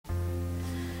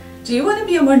Do you want to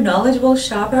be a more knowledgeable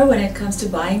shopper when it comes to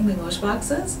buying Limoges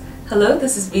boxes? Hello,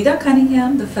 this is Vida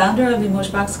Cunningham, the founder of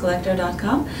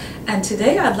LimogesBoxCollector.com, and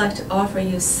today I'd like to offer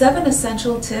you 7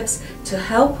 essential tips to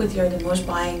help with your Limoges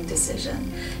buying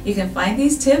decision. You can find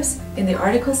these tips in the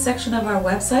articles section of our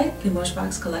website,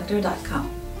 LimogesBoxCollector.com.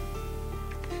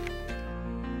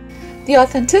 The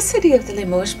authenticity of the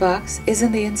Limoges box is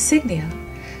in the insignia.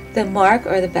 The mark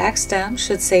or the back stamp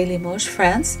should say Limoges,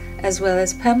 France, as well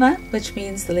as peint, which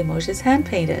means the Limoges is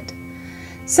hand-painted.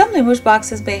 Some Limoges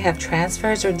boxes may have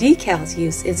transfers or decals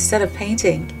used instead of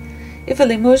painting. If a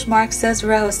Limoges mark says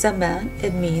Rehaussement,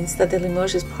 it means that the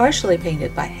Limoges is partially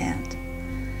painted by hand.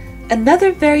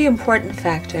 Another very important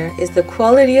factor is the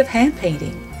quality of hand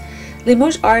painting.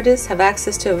 Limoges artists have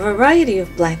access to a variety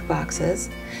of blank boxes.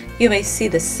 You may see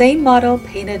the same model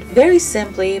painted very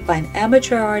simply by an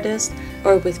amateur artist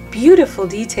or with beautiful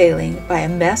detailing by a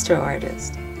master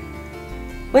artist.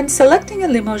 When selecting a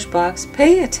Limoges box,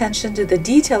 pay attention to the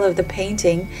detail of the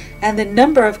painting and the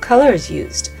number of colors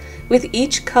used. With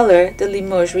each color, the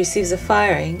Limoges receives a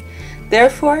firing.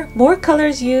 Therefore, more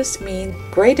colors used mean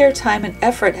greater time and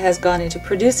effort has gone into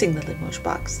producing the Limoges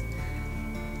box.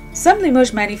 Some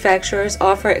Limoges manufacturers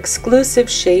offer exclusive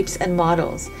shapes and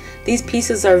models. These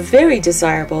pieces are very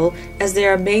desirable as they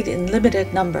are made in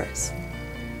limited numbers.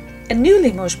 A new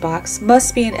Limoges box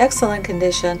must be in excellent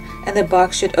condition and the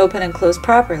box should open and close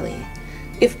properly.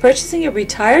 If purchasing a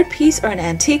retired piece or an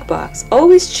antique box,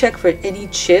 always check for any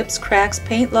chips, cracks,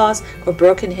 paint loss, or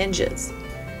broken hinges.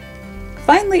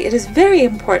 Finally, it is very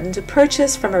important to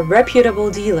purchase from a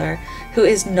reputable dealer who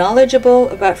is knowledgeable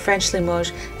about French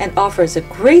Limoges and offers a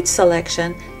great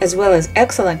selection as well as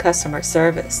excellent customer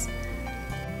service.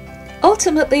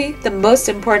 Ultimately, the most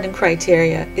important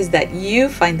criteria is that you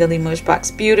find the Limoges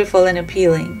box beautiful and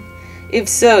appealing. If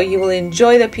so, you will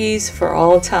enjoy the piece for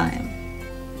all time.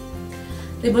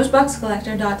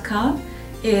 LimogesBoxCollector.com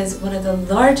is one of the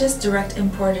largest direct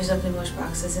importers of Limoges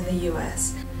boxes in the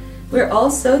US. We're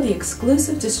also the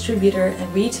exclusive distributor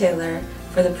and retailer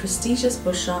for the prestigious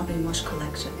Beauchamp Limoges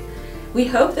collection. We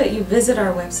hope that you visit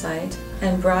our website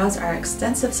and browse our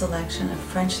extensive selection of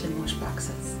French Limoges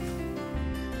boxes.